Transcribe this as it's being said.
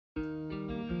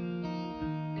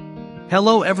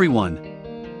Hello everyone.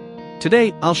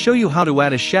 Today, I'll show you how to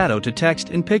add a shadow to text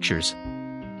in pictures.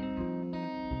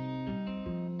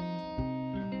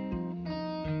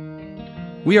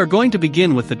 We are going to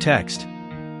begin with the text.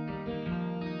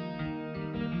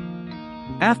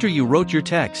 After you wrote your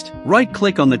text,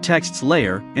 right-click on the text's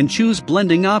layer and choose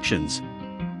Blending Options.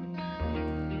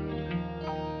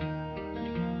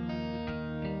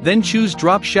 Then choose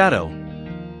Drop Shadow.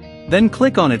 Then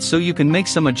click on it so you can make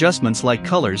some adjustments like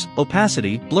colors,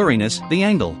 opacity, blurriness, the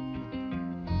angle.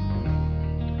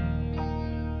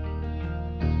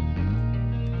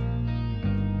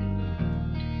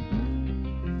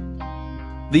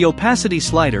 The opacity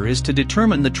slider is to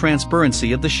determine the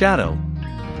transparency of the shadow.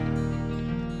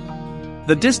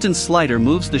 The distance slider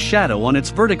moves the shadow on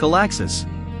its vertical axis.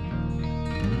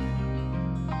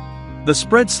 The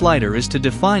spread slider is to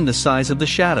define the size of the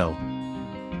shadow.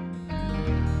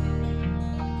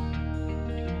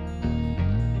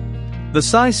 The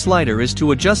size slider is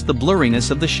to adjust the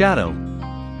blurriness of the shadow.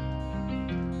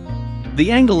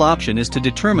 The angle option is to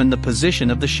determine the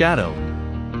position of the shadow.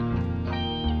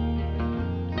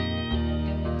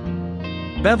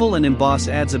 Bevel and emboss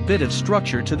adds a bit of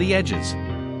structure to the edges.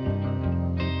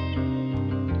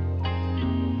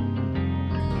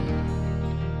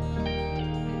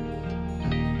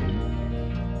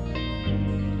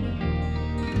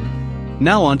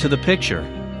 Now on to the picture.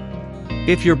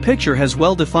 If your picture has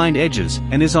well-defined edges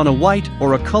and is on a white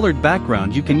or a colored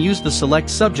background, you can use the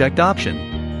Select Subject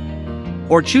option.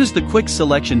 Or choose the Quick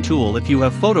Selection tool if you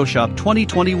have Photoshop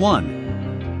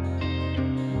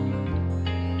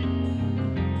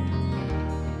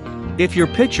 2021. If your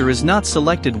picture is not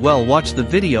selected well, watch the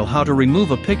video how to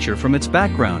remove a picture from its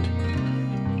background.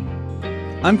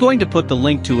 I'm going to put the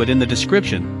link to it in the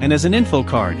description and as an info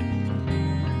card.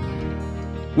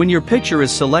 When your picture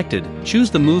is selected, choose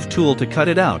the Move tool to cut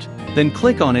it out, then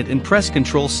click on it and press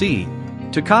Ctrl+C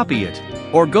to copy it,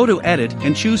 or go to Edit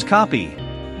and choose Copy.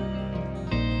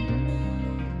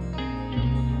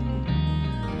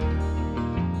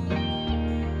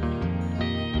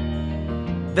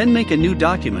 Then make a new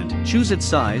document, choose its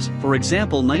size, for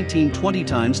example 1920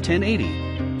 x 1080.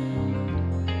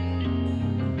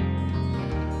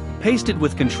 Paste it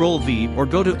with Ctrl+V or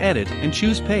go to Edit and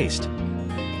choose Paste.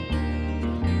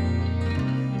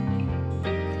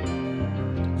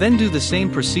 Then do the same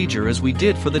procedure as we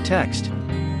did for the text.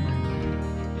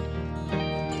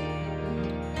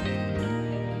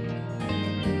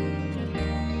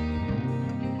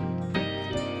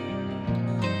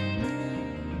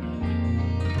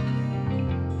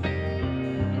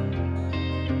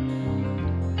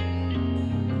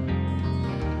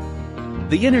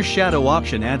 The inner shadow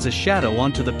option adds a shadow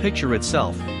onto the picture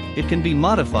itself. It can be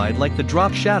modified like the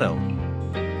drop shadow.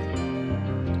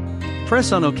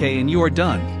 Press on OK and you are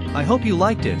done. I hope you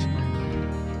liked it.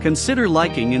 Consider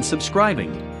liking and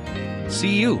subscribing.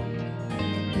 See you.